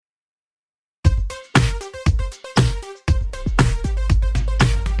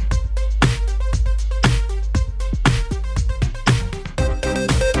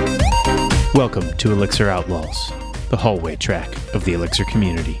Welcome to Elixir Outlaws, the hallway track of the Elixir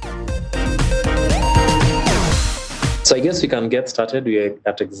community. So I guess we can get started. We're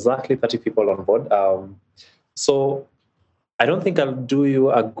at exactly 30 people on board. So I don't think I'll do you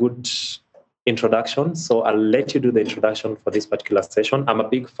a good introduction. So I'll let you do the introduction for this particular session. I'm a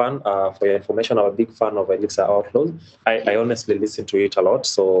big fan, for your information, I'm a big fan of Elixir Outlaws. I honestly listen to it a lot.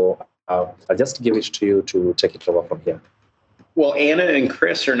 So I'll just give it to you to take it over from here. Well, Anna and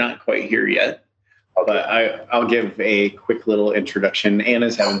Chris are not quite here yet, but I'll give a quick little introduction.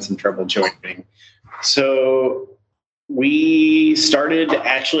 Anna's having some trouble joining. So we started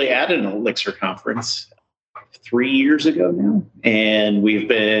actually at an Elixir conference 3 years ago now, and we've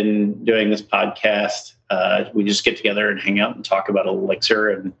been doing this podcast. We just get together and hang out and talk about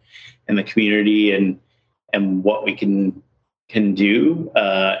Elixir and the community and what we can do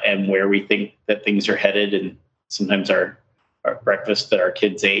and where we think that things are headed, and sometimes our breakfast that our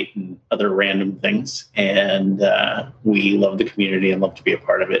kids ate and other random things. And we love the community and love to be a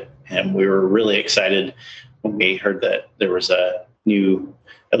part of it. And we were really excited when we heard that there was a new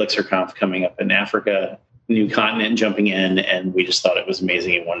Elixir Conf coming up in Africa, new continent jumping in, and we just thought it was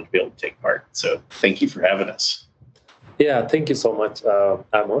amazing and wanted to be able to take part. So thank you for having us. Yeah, thank you so much,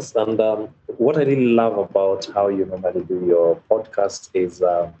 Amos. And what I really love about how you normally do your podcast is,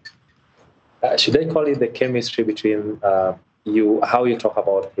 should I call it the chemistry between how you talk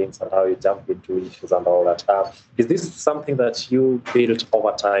about things and how you jump into issues and all that. Is this something that you built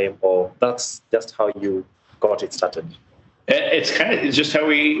over time, or that's just how you got it started? It's just how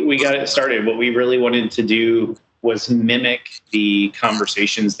we got it started. What we really wanted to do was mimic the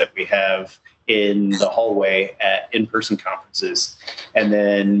conversations that we have in the hallway at in-person conferences. And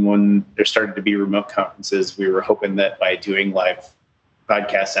then when there started to be remote conferences, we were hoping that by doing live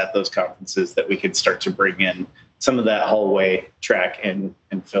podcasts at those conferences that we could start to bring in some of that hallway track and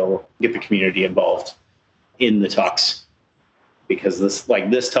get the community involved in the talks, because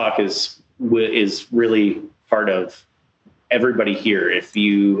this talk is really part of everybody here. If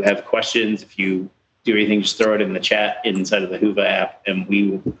you have questions, if you do anything, just throw it in the chat inside of the Whova app, and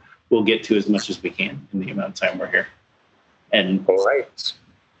we will get to as much as we can in the amount of time we're here. And all right,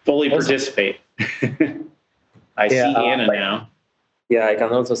 fully participate. I see Anna now. Yeah, I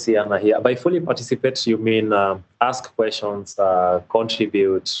can also see Anna here. By fully participate, you mean ask questions,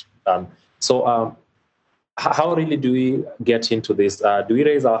 contribute. So how really do we get into this? Do we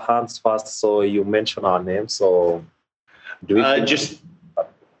raise our hands first so you mention our names? So do we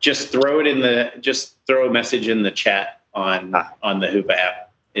just throw a message in the chat on the Whova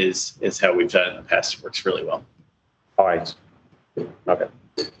app is how we've done it in the past. It works really well. All right. Okay.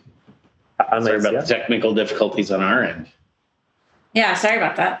 Sorry about the technical difficulties on our end. Yeah, sorry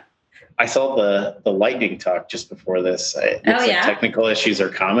about that. I saw the lightning talk just before this. Technical issues are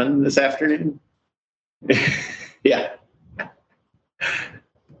common this afternoon. Yeah.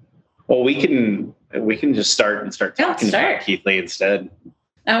 Well, we can just start talking about Keithley instead.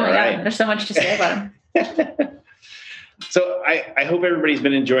 Oh my God, there's so much to say about him. So I hope everybody's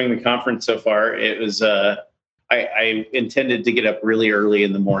been enjoying the conference so far. It was I intended to get up really early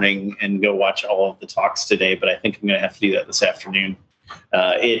in the morning and go watch all of the talks today, but I think I'm going to have to do that this afternoon.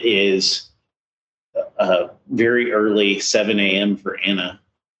 It is very early, 7 a.m. for Anna,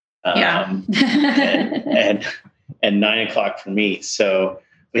 and 9 o'clock for me. So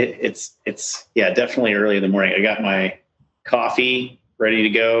it's definitely early in the morning. I got my coffee ready to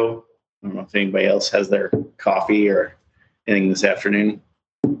go. I don't know if anybody else has their coffee or anything this afternoon.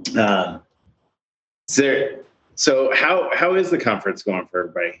 So how is the conference going for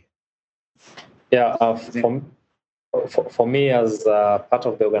everybody? Yeah, for me as part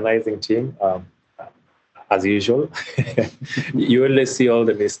of the organizing team, as usual, you always see all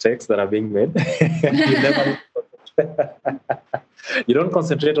the mistakes that are being made. You don't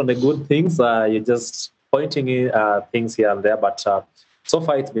concentrate on the good things. You're just pointing things here and there. But so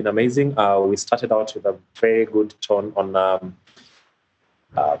far, it's been amazing. We started out with a very good tone on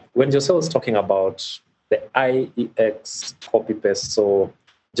when Jose was talking about the IEX copy paste. So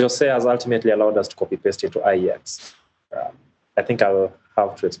Jose has ultimately allowed us to copy paste into IEX. I think I will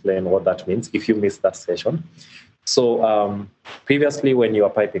have to explain what that means if you missed that session. So previously, when you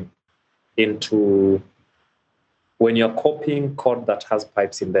are when you're copying code that has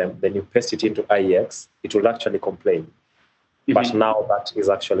pipes in them, then you paste it into IEX, it will actually complain. Mm-hmm. But now that is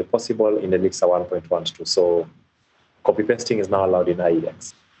actually possible in Elixir 1.12. So copy pasting is now allowed in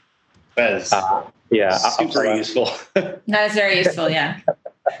IEX. Super useful. That is very useful, yeah.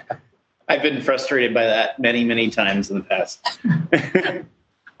 I've been frustrated by that many, many times in the past.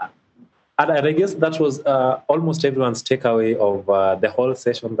 And I guess that was almost everyone's takeaway of the whole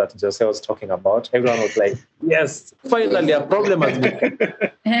session that Jose was talking about. Everyone was like, yes, finally a problem has been.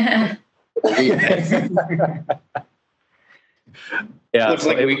 Yeah. Looks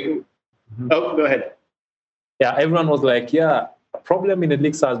like we... Oh, go ahead. Yeah, everyone was like, yeah, a problem in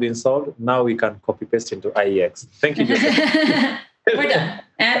Elixir has been solved. Now we can copy paste into IEX. Thank you, Jose. We're done.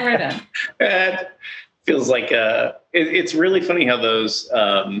 And we're done. That feels like it's really funny how those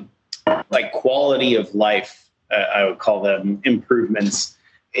like quality of life, I would call them improvements,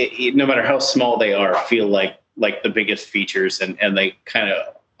 no matter how small they are, feel like the biggest features, and they kind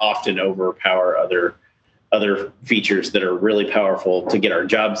of often overpower other features that are really powerful to get our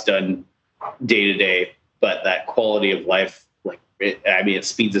jobs done day to day. But that quality of life, it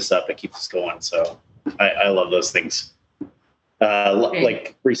speeds us up. It keeps us going. So I love those things.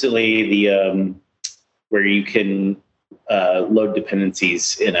 Like recently, the where you can load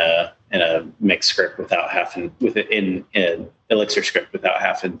dependencies in a mixed script without having in an Elixir script without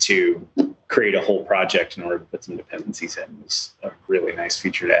having to create a whole project in order to put some dependencies in. It's a really nice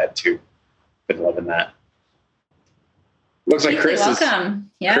feature to add too. Been loving that. Looks like Chris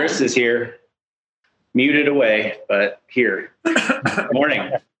is here. Muted away, but here. Good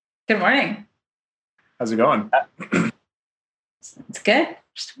morning. Good morning. How's it going? It's good.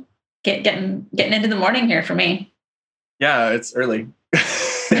 Just getting into the morning here for me. Yeah, it's early.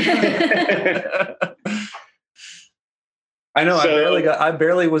 I know. I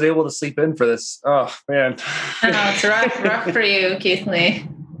barely was able to sleep in for this. Oh man. I know it's rough for you, Keith Lee.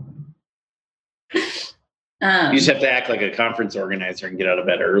 You just have to act like a conference organizer and get out of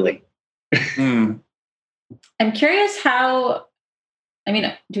bed early. I'm curious how. I mean,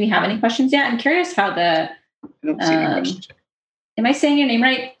 do we have any questions yet? I'm curious how the. I don't see any questions. Am I saying your name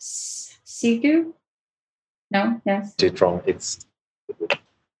right? Sigu? No. Yes. It's wrong. It's.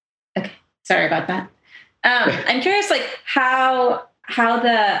 Okay. Sorry about that. I'm curious, like how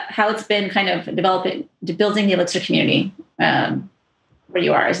it's been kind of building the Elixir community where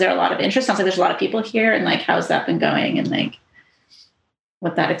you are. Is there a lot of interest? Sounds like there's a lot of people here, and like how's that been going, and like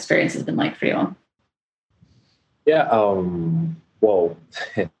what that experience has been like for you all. Yeah. Well,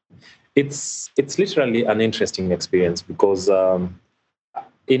 it's literally an interesting experience because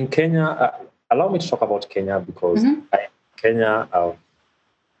in Kenya, allow me to talk about Kenya because Kenya.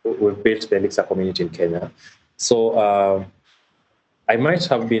 We've built the Elixir community in Kenya. So I might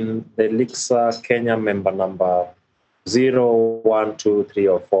have been the Elixir Kenya member number 0, 1, 2, 3,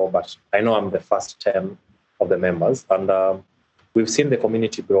 or 4, but I know I'm the first 10 of the members. And we've seen the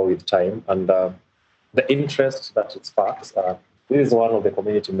community grow with time. And the interest that it sparks, this is one of the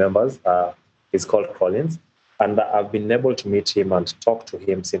community members. He's called Collins. And I've been able to meet him and talk to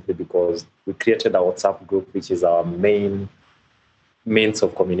him simply because we created a WhatsApp group, which is our main means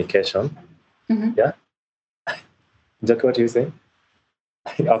of communication. Yeah. Jackie, what are you saying?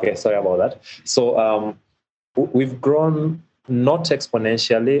 Okay, sorry about that. So we've grown not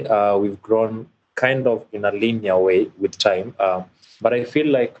exponentially. We've grown kind of in a linear way with time. But I feel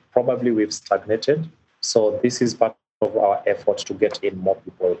like probably we've stagnated. So this is part of our effort to get in more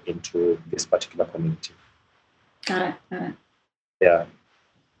people into this particular community. Got it. Yeah.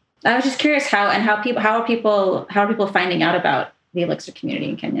 I was just curious how are people finding out about the Elixir community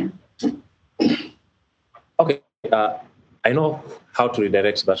in Kenya? Okay, I know how to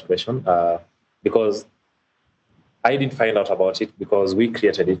redirect that question because I didn't find out about it because we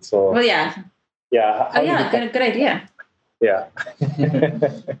created it. So well, yeah. Good idea. Yeah,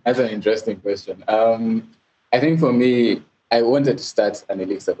 that's an interesting question. I think for me, I wanted to start an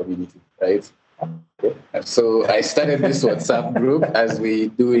Elixir community, right? Okay. So I started this WhatsApp group as we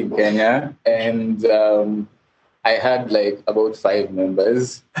do in Kenya, and I had like about 5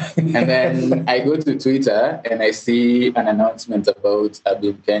 members. And then I go to Twitter and I see an announcement about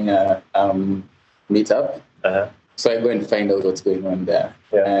ABIB Kenya meetup. So I go and find out what's going on there.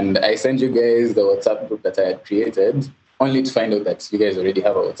 Yeah. And I sent you guys the WhatsApp group that I had created, only to find out that you guys already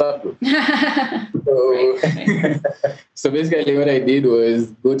have a WhatsApp group. So basically what I did was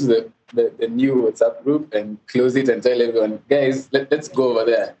go to the new WhatsApp group and close it and tell everyone, guys, let's go over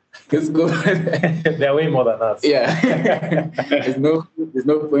there. Let's go. They're way more than us. Yeah. There's no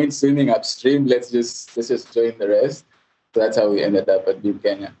point swimming upstream. Let's just join the rest. So that's how we ended up at ABIB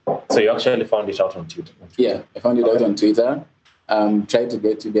Kenya. So you actually found it out on Twitter? Yeah, I found it out on Twitter. Tried to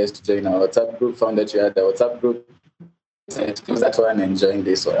get you guys to join our WhatsApp group. Found that you had the WhatsApp group. Closed that one and joined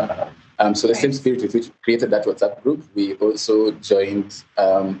this one. So the same spirit with which we created that WhatsApp group, we also joined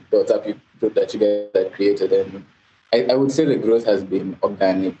the WhatsApp group that you guys had created, and I would say the growth has been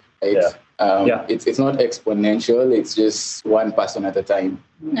organic. Right? Yeah. It's not exponential. It's just one person at a time.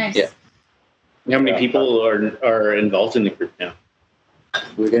 Nice. Yeah. How many people are involved in the group now?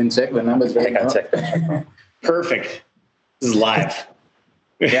 We can check the numbers right now. check. Perfect. This is live.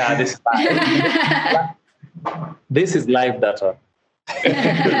 Yeah, this is live. This is live data.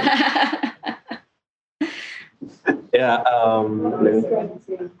 Yeah.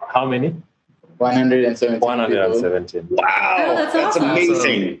 How many? 117. 117. Wow, Oh, that's awesome.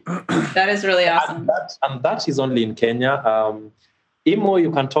 amazing. That is really awesome. And that is only in Kenya. Imo,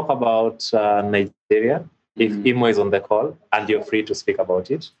 you can talk about Nigeria if Imo is on the call, and you're free to speak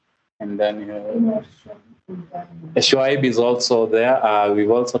about it. And then Shuaib is also there. We've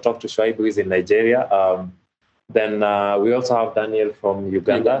also talked to Shuaib, who is in Nigeria. Then we also have Daniel from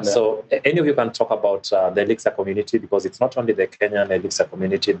Uganda. So any of you can talk about the Elixir community, because it's not only the Kenyan Elixir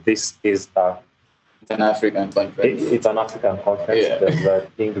community. This is it's an African conference. It's an African conference. Yeah. There's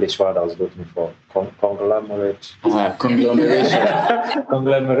the English word I was looking for. Conglomerate. Conglomeration.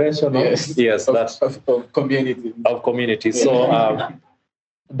 Conglomeration. Yes, that's of community. of community. So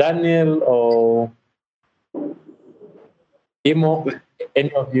Daniel or Imo,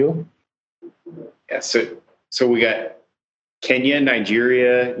 any of you? Yeah, so we got Kenya,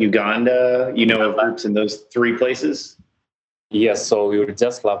 Nigeria, Uganda, of groups in those three places? Yes, so we would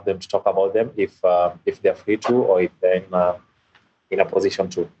just love them to talk about them if they're free to, or if they're in a position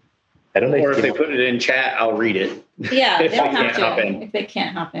to. I don't know. Or if they put it in chat, I'll read it. Yeah, they If don't I have can't hop to in. if they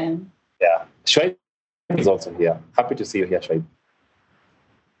can't hop in. Yeah, Shoaib is also here. Happy to see you here, Shoaib.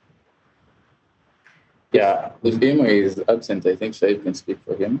 Yeah, If Imo is absent, I think Shaib can speak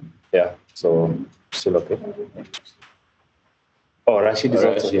for him. yeah. So still okay. Oh, Rashid is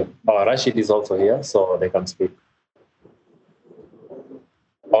also here. Oh, Rashid is also here, so they can speak.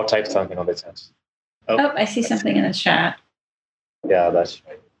 Or type something on the chat. Oh, I see something in the chat. Yeah, that's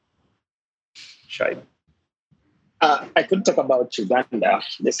right. Shite. I could talk about Uganda.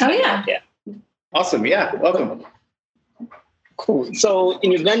 Oh, yeah. Awesome. Yeah. Welcome. Cool. So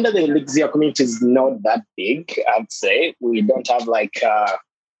in Uganda, the Elixir community is not that big, I'd say. We don't have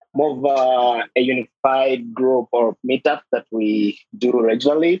more of a unified group or meetup that we do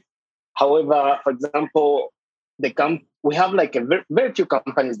regularly. However, for example, we have a very few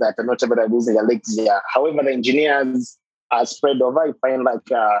companies that are not able to use Elixir. However, the engineers are spread over. You find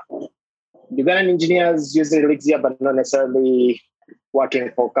Ugandan engineers using Elixir, but not necessarily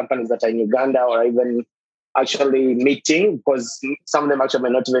working for companies that are in Uganda, or even actually meeting, because some of them actually may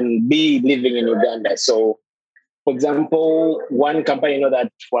not even be living in Uganda. So, for example, one company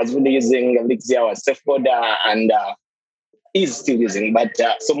that was really using Elixir was SafeCoder, and is still using. But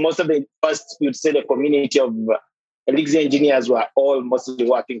so most of the first, you'd say the community of Elixir engineers were all mostly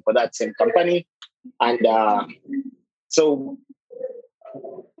working for that same company. And so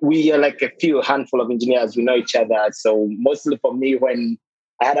we are a handful of engineers. We know each other. So mostly for me, when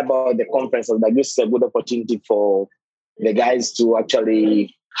I heard about the conference, I was like, this is a good opportunity for the guys to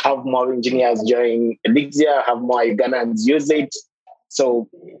actually have more engineers join Elixir, have more Ugandans use it. So,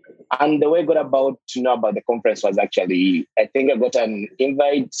 and the way I got about to know about the conference was actually, I think I got an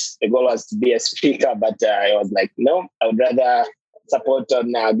invite. The goal was to be a speaker, but I was like, no, I would rather support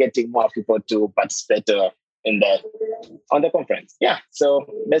on getting more people to participate on the conference. Yeah. So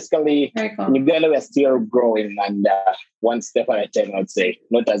basically, Very cool. in Uganda, we're still growing, and one step at a time, I would say,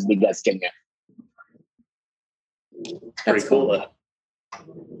 not as big as Kenya. Pretty cool.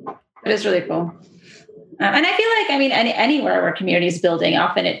 It is really cool. And I feel anywhere where community is building,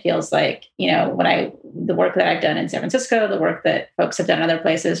 often it feels like, the work that I've done in San Francisco, the work that folks have done in other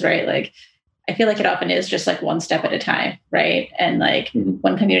places, right? I feel like it often is just one step at a time, right? And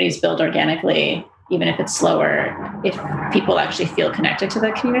when communities build organically, even if it's slower, if people actually feel connected to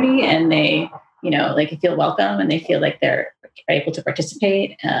the community and they, feel welcome and they feel like they're able to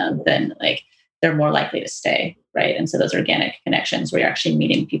participate, then they're more likely to stay, right? And so those organic connections where you're actually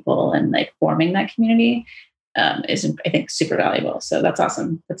meeting people and forming that community is, I think, super valuable. So that's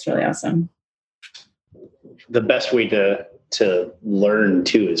awesome. That's really awesome. The best way to learn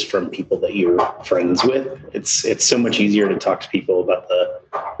too is from people that you're friends with. It's so much easier to talk to people about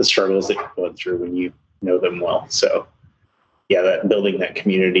the struggles that you're going through when you know them well. So yeah, that building that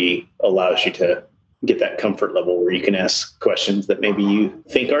community allows you to get that comfort level where you can ask questions that maybe you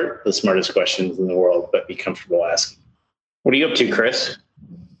think aren't the smartest questions in the world, but be comfortable asking. What are you up to, Chris?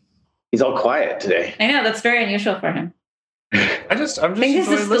 He's all quiet today. I know, that's very unusual for him. I'm just I think this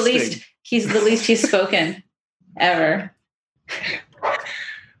is listening. the least he's spoken ever.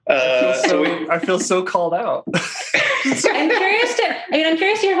 I feel so called out. I'm curious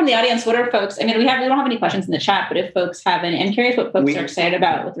to hear from the audience. What are folks? I mean, we don't have any questions in the chat, but if folks have any, I'm curious what folks are excited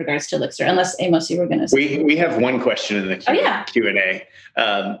about with regards to Elixir. Unless Amos, you were going to say. We have one question in the Q&A.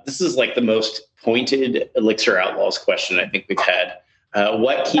 This is like the most pointed Elixir Outlaws question I think we've had.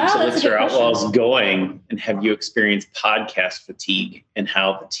 What keeps Elixir Outlaws going, and have you experienced podcast fatigue, and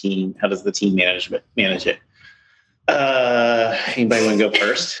how does the team manage it? Anybody want to go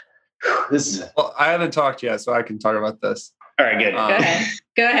first? Well, I haven't talked yet, so I can talk about this. All right, good.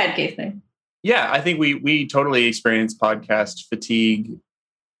 Go ahead, Casey. Yeah, I think we totally experience podcast fatigue.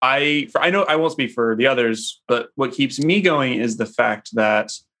 I know I won't speak for the others, but what keeps me going is the fact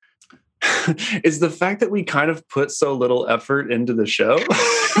that we kind of put so little effort into the show.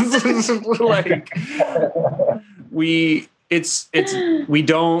 Like we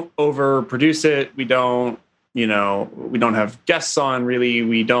don't overproduce it. We don't have guests on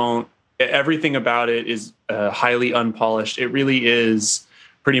really. Everything about it is highly unpolished. It really is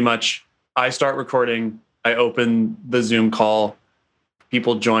pretty much, I start recording, I open the Zoom call,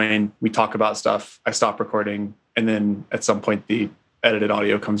 people join, we talk about stuff, I stop recording, and then at some point the edited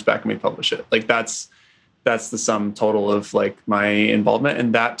audio comes back and we publish it. Like that's the sum total of like my involvement.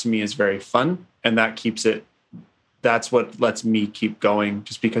 And that to me is very fun. And that's what lets me keep going,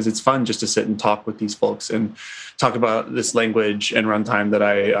 just because it's fun just to sit and talk with these folks and talk about this language and runtime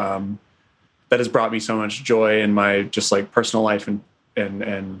that has brought me so much joy in my just like personal life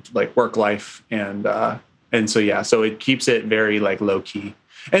and like work life. And so it keeps it very like low key,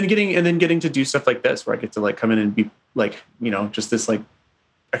 and getting to do stuff like this where I get to like come in and be like, just this like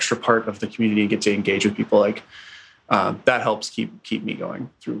extra part of the community and get to engage with people. Like that helps keep me going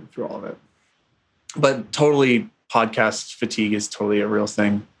through all of it. But totally, podcast fatigue is totally a real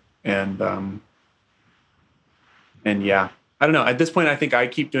thing. And yeah, I don't know. At this point, I think I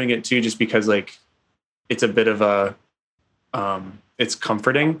keep doing it too, just because like it's a bit of a, it's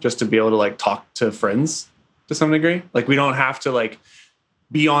comforting just to be able to like talk to friends to some degree. Like we don't have to like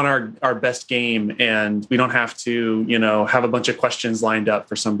be on our best game, and we don't have to, have a bunch of questions lined up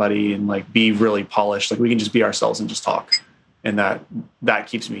for somebody and like be really polished. Like we can just be ourselves and just talk. And that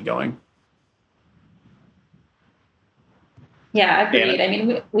keeps me going. Yeah, agreed. Yeah. I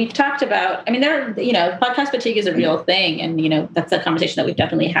mean, we've talked about, podcast fatigue is a real thing. And, that's a conversation that we've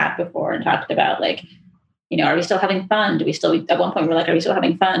definitely had before and talked about, like, are we still having fun? At one point we're like, are we still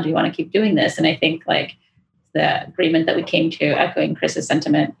having fun? Do we want to keep doing this? And I think like the agreement that we came to, echoing Chris's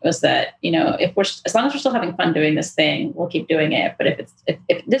sentiment, was that, as long as we're still having fun doing this thing, we'll keep doing it. But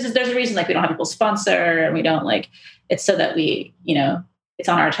if there's a reason, like we don't have people sponsor, and we don't like, it's so that we, it's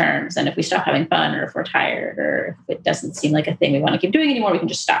on our terms. And if we stop having fun, or if we're tired, or if it doesn't seem like a thing we want to keep doing anymore, we can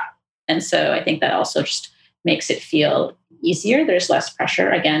just stop. And so I think that also just makes it feel easier. There's less pressure,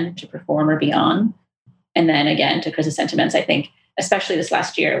 again, to perform or be on. And then again, to Chris's sentiments, I think, especially this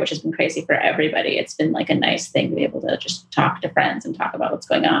last year, which has been crazy for everybody, it's been like a nice thing to be able to just talk to friends and talk about what's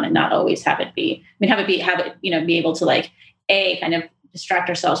going on, and not always have it be able to like, kind of distract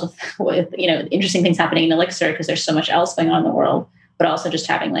ourselves with interesting things happening in Elixir, because there's so much else going on in the world, but also just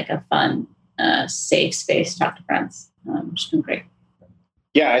having like a fun, safe space to talk to friends. It's been great.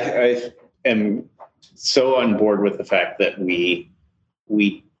 Yeah, I am so on board with the fact that we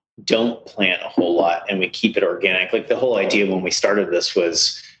don't plan a whole lot and we keep it organic. Like the whole idea when we started this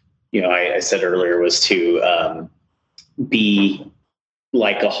was, I said earlier, was to be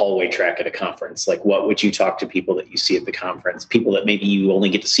like a hallway track at a conference. Like, what would you talk to people that you see at the conference? People that maybe you only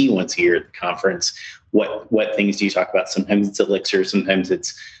get to see once a year at the conference. What things do you talk about? Sometimes it's Elixir, sometimes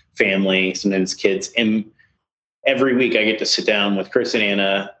it's family, sometimes kids. And every week I get to sit down with Chris and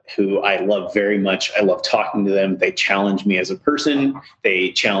Anna, who I love very much. I love talking to them. They challenge me as a person.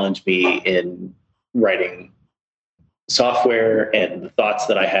 They challenge me in writing software and the thoughts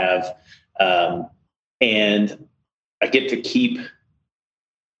that I have. And I get to keep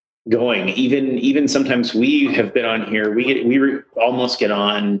going. Even sometimes we have been on here. We almost get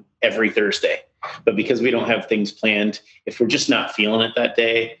on every Thursday, but because we don't have things planned, if we're just not feeling it that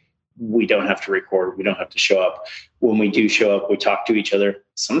day, we don't have to record. We don't have to show up. When we do show up, we talk to each other.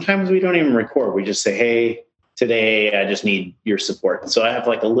 Sometimes we don't even record. We just say, hey, today I just need your support. So I have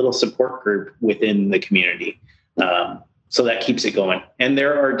like a little support group within the community. So that keeps it going. And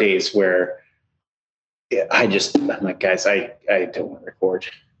there are days where I'm like, guys, I don't want to record.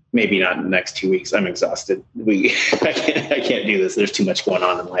 Maybe not in the next 2 weeks. I'm exhausted. I can't do this. There's too much going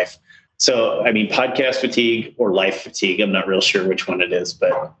on in life. So, I mean, podcast fatigue or life fatigue, I'm not real sure which one it is,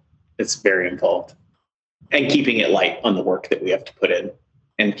 but it's very involved. And keeping it light on the work that we have to put in,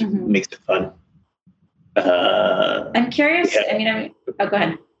 and makes it fun. I'm curious. Yeah. Go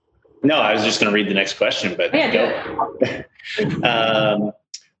ahead. No, I was just going to read the next question, but Yeah, go.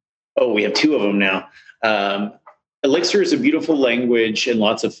 We have two of them now. Elixir is a beautiful language and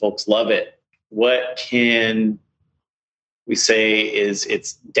lots of folks love it. What can we say is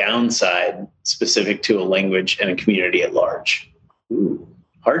its downside specific to a language and a community at large? Ooh,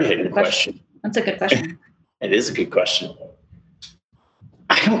 hard-hitting question. That's a good question. It is a good question.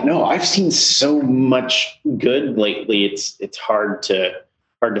 I don't know. I've seen so much good lately. It's hard to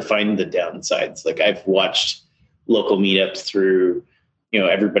find the downsides. Like I've watched local meetups through,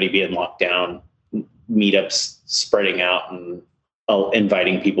 everybody being locked down, meetups spreading out and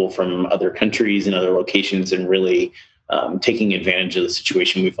inviting people from other countries and other locations and really taking advantage of the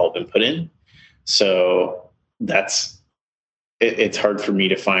situation we've all been put in. So it's hard for me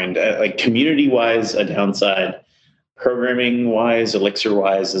to find like community wise, a downside, programming wise, Elixir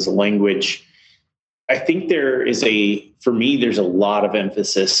wise as a language. I think there's a lot of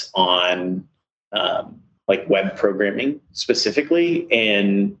emphasis on like web programming specifically.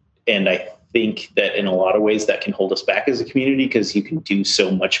 And I think that in a lot of ways that can hold us back as a community because you can do so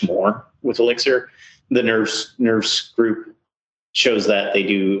much more with Elixir. The Nerves group shows that they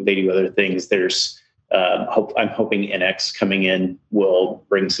do other things. There's I'm hoping NX coming in will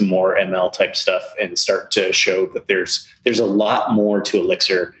bring some more ML type stuff and start to show that there's a lot more to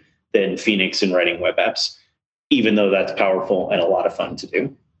Elixir than Phoenix and writing web apps, even though that's powerful and a lot of fun to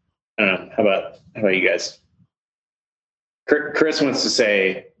do. How about you guys? Chris wants to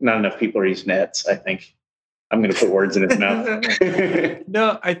say not enough people are using nets. I think I'm going to put words in his mouth.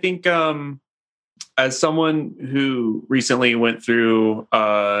 No, I think as someone who recently went through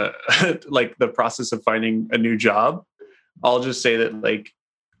like the process of finding a new job, I'll just say that like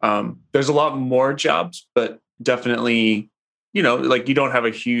there's a lot more jobs, but definitely, like you don't have a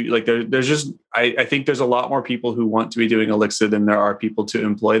huge, like there's just, I think there's a lot more people who want to be doing Elixir than there are people to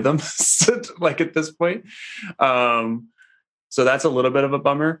employ them like at this point. So that's a little bit of a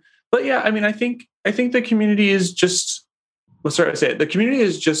bummer, but yeah, I mean, I think the community is just, the community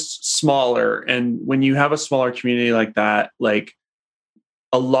is just smaller. And when you have a smaller community like that, like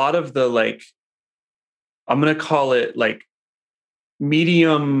a lot of the, like, I'm going to call it like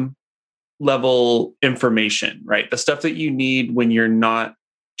medium level information, right? The stuff that you need when you're not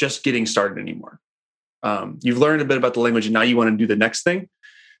just getting started anymore. You've learned a bit about the language and now you want to do the next thing.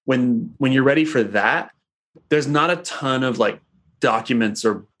 When you're ready for that, there's not a ton of like documents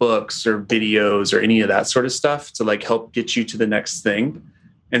or books or videos or any of that sort of stuff to like help get you to the next thing.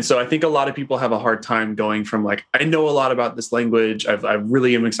 And so I think a lot of people have a hard time going from like, I know a lot about this language. I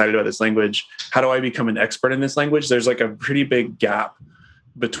really am excited about this language. How do I become an expert in this language? There's like a pretty big gap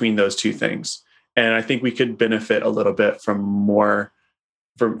between those two things. And I think we could benefit a little bit from more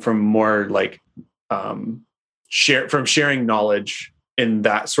like sharing knowledge in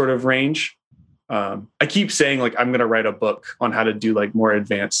that sort of range. I keep saying like, I'm going to write a book on how to do like more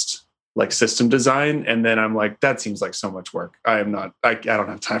advanced like system design. And then I'm like, that seems like so much work. I don't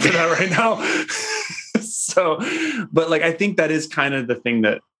have time for that right now. So, but like, I think that is kind of the thing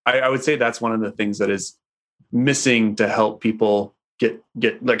that I would say that's one of the things that is missing to help people get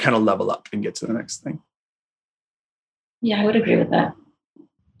like kind of level up and get to the next thing. Yeah, I would agree with that.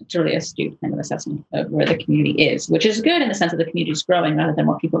 It's a really astute kind of assessment of where the community is, which is good in the sense that the community is growing rather than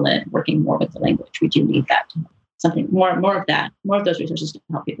more people working more with the language. We do need that, something more of that, more of those resources to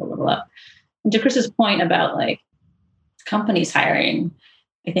help people level up. And to Chris's point about like companies hiring,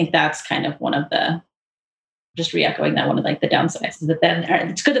 I think that's kind of one of the, just re-echoing that one of like the downsides is that then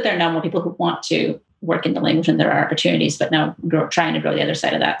it's good that there are now more people who want to work in the language and there are opportunities, but now trying to grow the other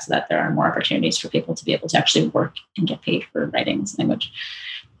side of that so that there are more opportunities for people to be able to actually work and get paid for writing this language.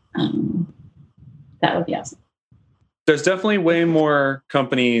 That would be awesome. There's definitely way more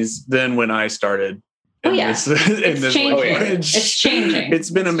companies than when I started. It's changing. It's changing. It's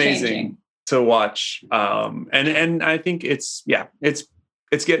been amazing to watch. And I think it's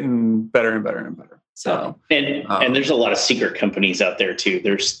getting better and better and better. So and there's a lot of secret companies out there too.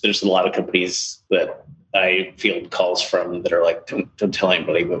 There's a lot of companies that I field calls from that are like, don't tell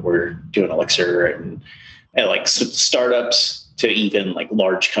anybody, but we're doing Elixir and like startups to even like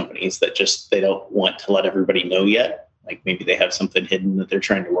large companies that they don't want to let everybody know yet. Like maybe they have something hidden that they're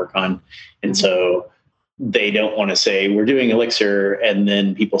trying to work on. And so they don't want to say we're doing Elixir. And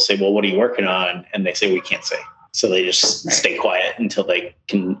then people say, well, what are you working on? And they say, we can't say. So they just stay quiet until they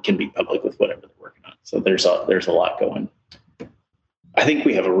can be public with whatever they're working on. So there's a lot going. I think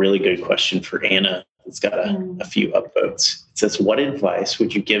we have a really good question for Anna. It's got a few upvotes. It says, what advice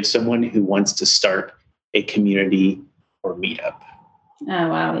would you give someone who wants to start a community or meetup? Oh,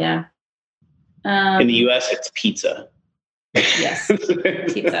 wow. Yeah. In the US, it's pizza. Yes.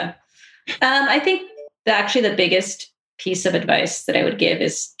 Pizza. I think actually the biggest piece of advice that I would give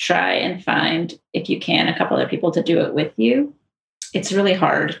is try and find, if you can, a couple other people to do it with you. It's really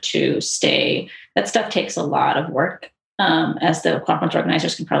hard to stay. That stuff takes a lot of work, as the conference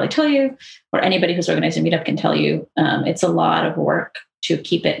organizers can probably tell you, or anybody who's organizing a meetup can tell you. It's a lot of work to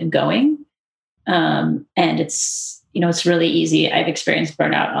keep it going. And it's really easy. I've experienced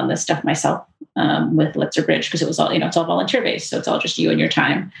burnout on this stuff myself with Elixir Bridge, because it was all, it's all volunteer based. So it's all just you and your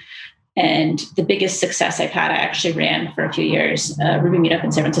time. And the biggest success I've had, I actually ran for a few years, Ruby Meetup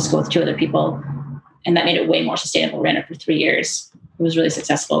in San Francisco with 2 other people. And that made it way more sustainable. Ran it for 3 years. It was really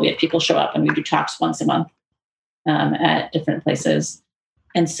successful. We had people show up and we do talks once a month at different places.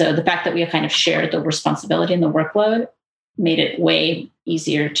 And so the fact that we kind of shared the responsibility and the workload made it way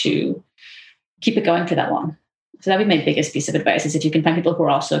easier to keep it going for that long. So that would be my biggest piece of advice, is if you can find people who are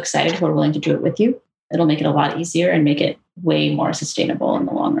also excited, who are willing to do it with you, it'll make it a lot easier and make it way more sustainable in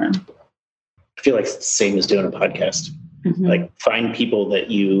the long run. I feel like it's the same as doing a podcast. Mm-hmm. Like, find people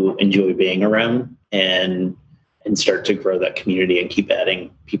that you enjoy being around and start to grow that community and keep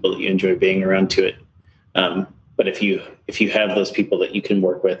adding people that you enjoy being around to it. But if you have those people that you can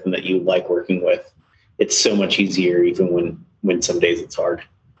work with and that you like working with, it's so much easier, even when some days it's hard.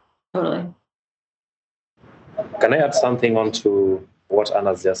 Totally. Can I add something on to what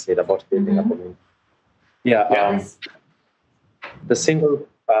Anna's just said about building a community? Yeah. The single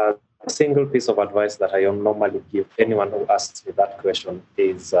piece of advice that I normally give anyone who asks me that question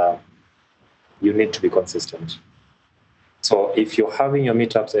is you need to be consistent. So if you're having your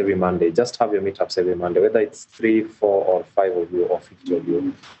meetups every Monday, just have your meetups every Monday, whether it's 3, 4, or 5 of you or 50 of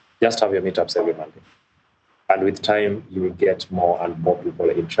you, just have your meetups every Monday. And with time, you will get more and more people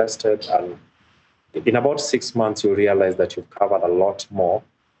interested. And in about 6 months, you'll realize that you've covered a lot more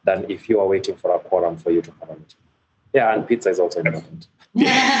than if you are waiting for a quorum for you to have a meeting. Yeah, and pizza is also important.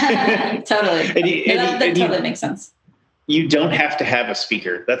 Totally. That totally makes sense. You don't have to have a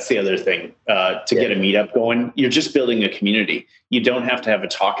speaker. That's the other thing. To get a meetup going, you're just building a community. You don't have to have a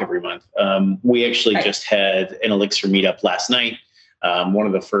talk every month. We actually just had an Elixir meetup last night, one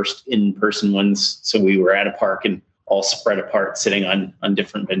of the first in-person ones. So we were at a park and all spread apart, sitting on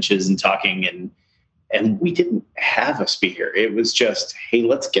different benches and talking. And we didn't have a speaker. It was just, hey,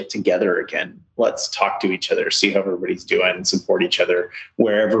 let's get together again. Let's talk to each other, see how everybody's doing, support each other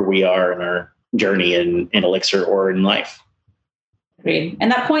wherever we are in our journey in Elixir or in life. Agreed.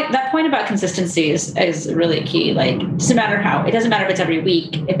 And that point about consistency is really key. Like, it doesn't matter if it's every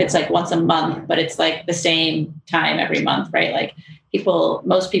week, if it's like once a month, but it's like the same time every month, right? Like,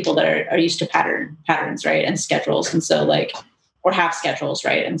 most people that are used to patterns, right? And schedules. And so or have schedules,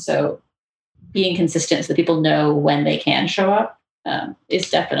 right? And so being consistent so that people know when they can show up is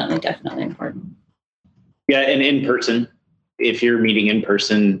definitely important. Yeah. And in person, if you're meeting in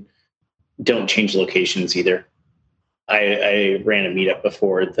person, don't change locations either. I ran a meetup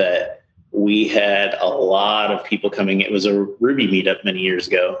before that we had a lot of people coming. It was a Ruby meetup many years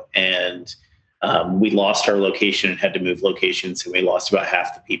ago, and we lost our location and had to move locations, and we lost about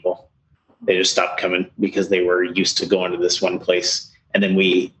half the people. They just stopped coming because they were used to going to this one place. And then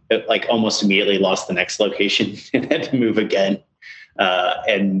we almost immediately lost the next location and had to move again.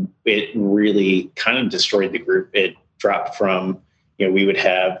 And it really kind of destroyed the group. It dropped from, we would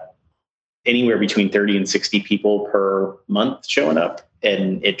have anywhere between 30 and 60 people per month showing up.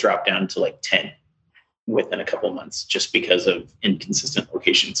 And it dropped down to 10 within a couple of months just because of inconsistent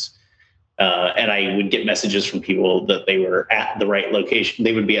locations. And I would get messages from people that they were at the right location.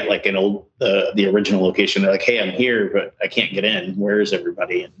 They would be at the original location. They're like, hey, I'm here, but I can't get in. Where is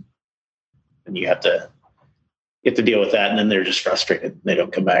everybody? And you have to deal with that. And then they're just frustrated. They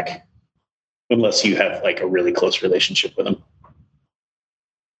don't come back unless you have a really close relationship with them.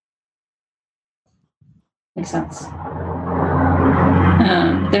 Makes sense.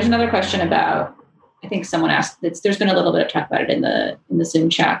 There's another question about, I think someone asked, there's been a little bit of talk about it in the Zoom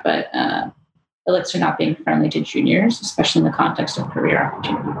chat, but Elixir not being friendly to juniors, especially in the context of career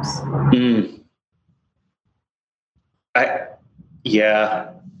opportunities.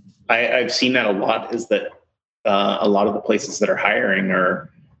 I've seen that a lot, is that a lot of the places that are hiring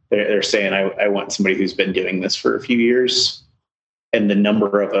they're saying, I want somebody who's been doing this for a few years. And the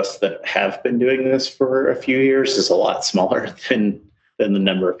number of us that have been doing this for a few years is a lot smaller than the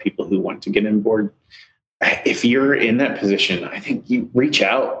number of people who want to get on board. If you're in that position, I think you reach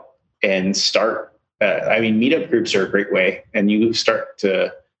out and start. Meetup groups are a great way, and you start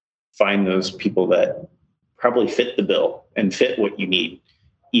to find those people that probably fit the bill and fit what you need,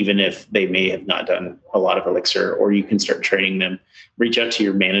 even if they may have not done a lot of Elixir, or you can start training them. Reach out to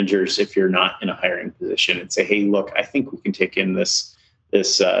your managers if you're not in a hiring position and say, hey, look, I think we can take in this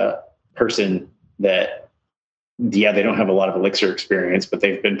person that, yeah, they don't have a lot of Elixir experience, but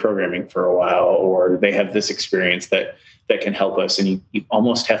they've been programming for a while, or they have this experience that can help us. And you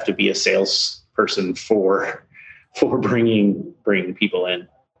almost have to be a salesperson for bringing people in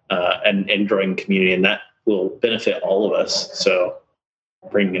and growing community, and that will benefit all of us. So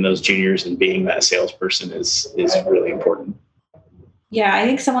bringing in those juniors and being that salesperson is really important. Yeah, I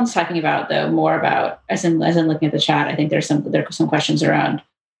think someone's talking about, though, more about, as in looking at the chat, I think there are some questions around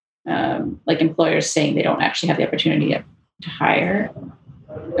like employers saying they don't actually have the opportunity to hire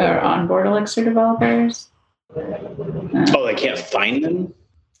or onboard Elixir developers. They can't find them?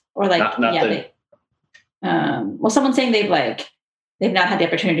 Or like, well, someone's saying they've not had the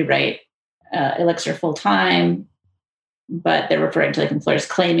opportunity to write Elixir full time, but they're referring to like employers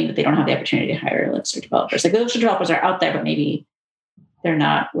claiming that they don't have the opportunity to hire Elixir developers. Like Elixir developers are out there, but maybe they're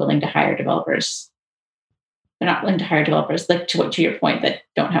not willing to hire developers. They're not willing to hire developers, like to your point, that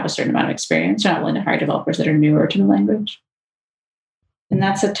don't have a certain amount of experience. They're not willing to hire developers that are newer to the language. And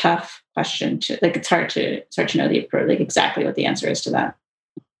that's a tough question to, like, it's hard to know exactly what the answer is to that.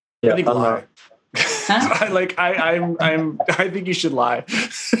 Yeah, I think lie. Huh? I think you should lie.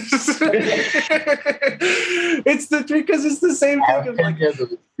 Because it's the same thing of like, yeah,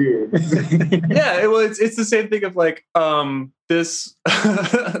 well, it's the same thing of like this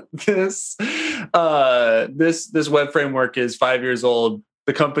web framework is 5 years old.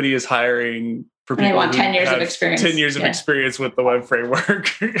 The company is hiring for people and they want 10 who years have of experience. 10 years of experience with the web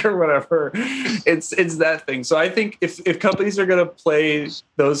framework or whatever. It's that thing. So I think if companies are going to play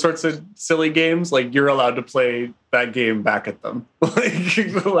those sorts of silly games, like, you're allowed to play that game back at them.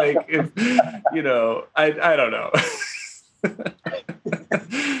 like if, I don't know.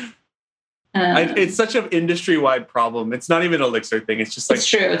 It's such an industry-wide problem. It's not even an Elixir thing. It's just like, it's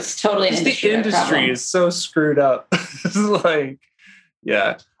true. It's totally an industry. The industry is so screwed up. It's like,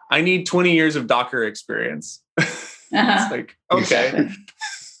 yeah, I need 20 years of Docker experience. It's like, okay.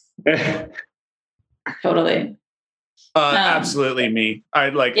 Totally. Absolutely me.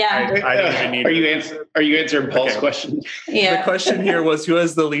 I don't even need. Are you answering Paul's question? Yeah. The question here was, who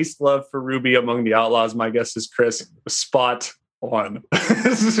has the least love for Ruby among the outlaws? My guess is Chris. Spot on.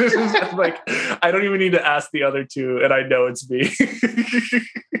 Like, I don't even need to ask the other two, and I know it's me.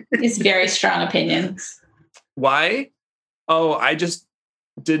 It's very strong opinions. Why? Oh, I just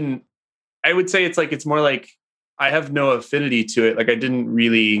didn't. I would say it's more like I have no affinity to it. Like, I didn't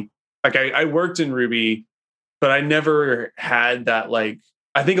really like. I worked in Ruby, but I never had that. Like,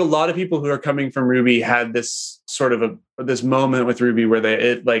 I think a lot of people who are coming from Ruby had this sort of this moment with Ruby where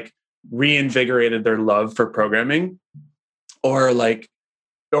it reinvigorated their love for programming, or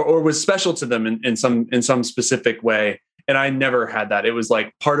was special to them in some specific way. And I never had that. It was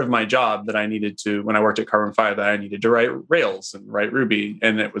like part of my job that I needed to, when I worked at Carbon 5, that I needed to write Rails and write Ruby.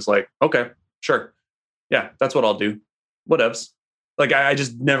 And it was like, okay, sure. Yeah, that's what I'll do. Whatevs. Like, I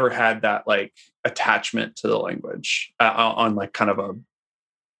just never had that like attachment to the language on like kind of a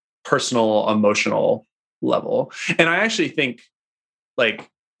personal, emotional level. And I actually think like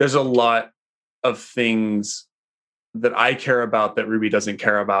there's a lot of things that I care about that Ruby doesn't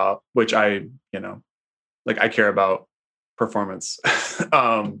care about, which I care about performance.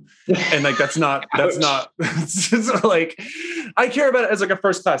 And like, that's not it's like, I care about it as like a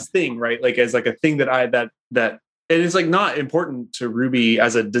first class thing, right? Like, as like a thing that it is like not important to Ruby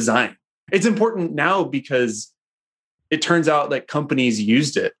as a design. It's important now because it turns out that companies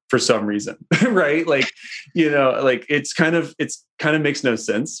used it for some reason, right? Like, like it's kind of makes no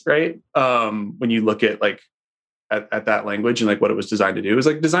sense, right? When you look at like at that language and like what it was designed to do. It was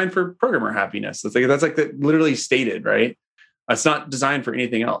like designed for programmer happiness. That's literally stated, right? It's not designed for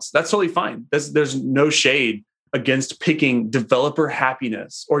anything else. That's totally fine. There's no shade against picking developer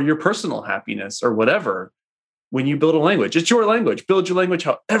happiness or your personal happiness or whatever when you build a language. It's your language. Build your language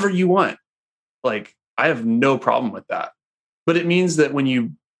however you want. Like, I have no problem with that. But it means that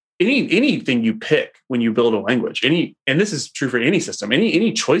when anything you pick when you build a language, and this is true for any system,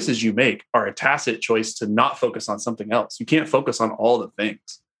 any choices you make are a tacit choice to not focus on something else. You can't focus on all the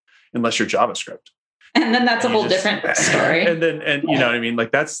things unless you're JavaScript. And then that's a whole different story. And you know what I mean?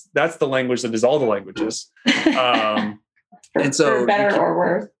 Like, that's the language that is all the languages. And so, for better or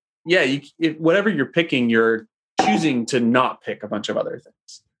worse. Yeah, whatever you're picking, you're choosing to not pick a bunch of other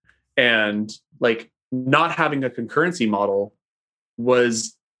things. And like, not having a concurrency model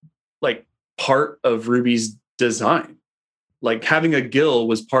was like part of Ruby's design. Like, having a GIL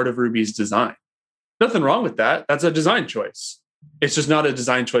was part of Ruby's design. Nothing wrong with that. That's a design choice. It's just not a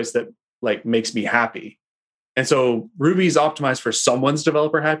design choice that like makes me happy. And so Ruby's optimized for someone's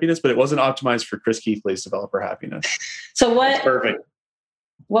developer happiness, but it wasn't optimized for Chris Keithley's developer happiness. So what? That's perfect.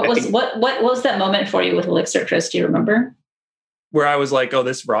 What was that moment for you with Elixir, Chris? Do you remember? Where I was like, oh,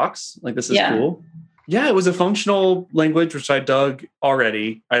 this rocks. Like, this is cool. Yeah, it was a functional language, which I dug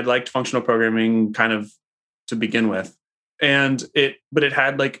already. I liked functional programming kind of to begin with. But it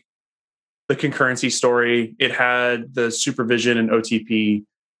had like the concurrency story. It had the supervision and OTP.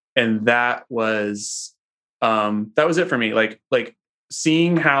 And that was it for me. Like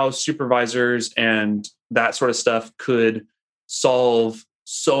seeing how supervisors and that sort of stuff could solve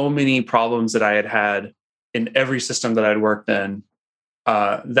so many problems that I had in every system that I'd worked in,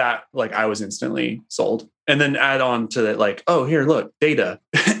 that like I was instantly sold. And then add on to that, like, oh, here, look, data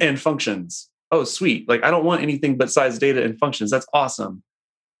and functions. Oh, sweet. Like, I don't want anything besides data and functions. That's awesome.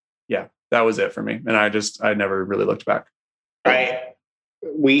 Yeah, that was it for me. And I never really looked back.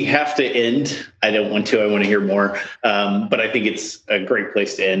 We have to end. I don't want to. I want to hear more. But I think it's a great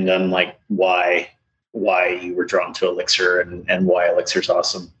place to end on like why you were drawn to Elixir and why Elixir's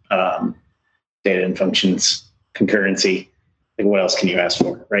awesome. Data and functions, concurrency. Like, what else can you ask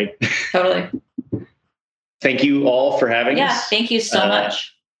for, right? Totally. Thank you all for having us. Yeah, thank you so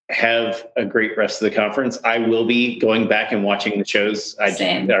much. Have a great rest of the conference. I will be going back and watching the shows or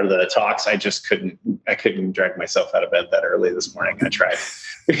the talks. I just couldn't drag myself out of bed that early this morning. I tried.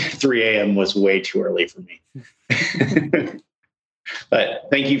 3 a.m. was way too early for me. But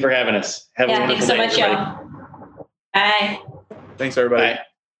thank you for having us. Have a wonderful day. Thanks so much, y'all. Bye. Thanks, everybody. Bye.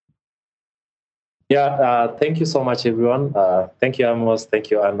 Yeah, thank you so much, everyone. Thank you, Amos.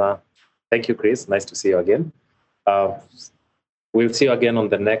 Thank you, Anna. Thank you, Chris. Nice to see you again. We'll see you again on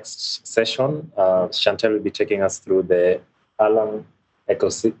the next session. Chantel will be taking us through the Erlang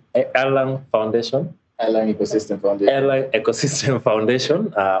Foundation. Erlang Ecosystem Foundation. Erlang Ecosystem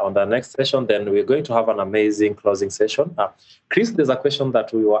Foundation on the next session. Then we're going to have an amazing closing session. Chris, there's a question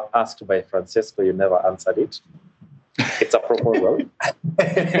that we were asked by Francesco. You never answered it. It's a proposal.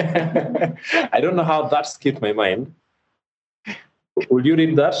 I don't know how that skipped my mind. Will you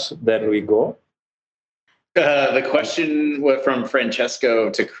read that? Then we go. The question from Francesco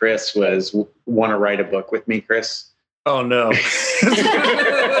to Chris was, want to write a book with me, Chris? Oh, no.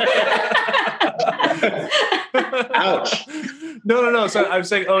 Ouch. No. So I'm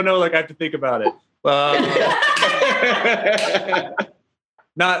saying, oh, no, like I have to think about it.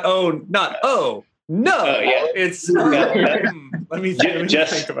 No. Yeah. It's let me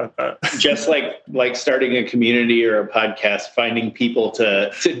think about that. Just like starting a community or a podcast, finding people to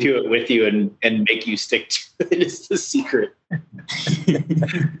do it with you and make you stick to it is the secret.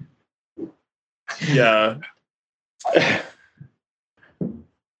 Yeah.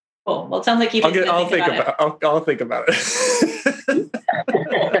 Cool. Well, it sounds like I'll think about it.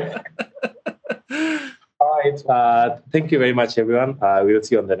 All right. Thank you very much, everyone. We'll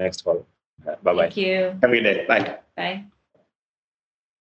see you on the next call. Bye-bye. Thank you. Have a good day. Bye. Bye.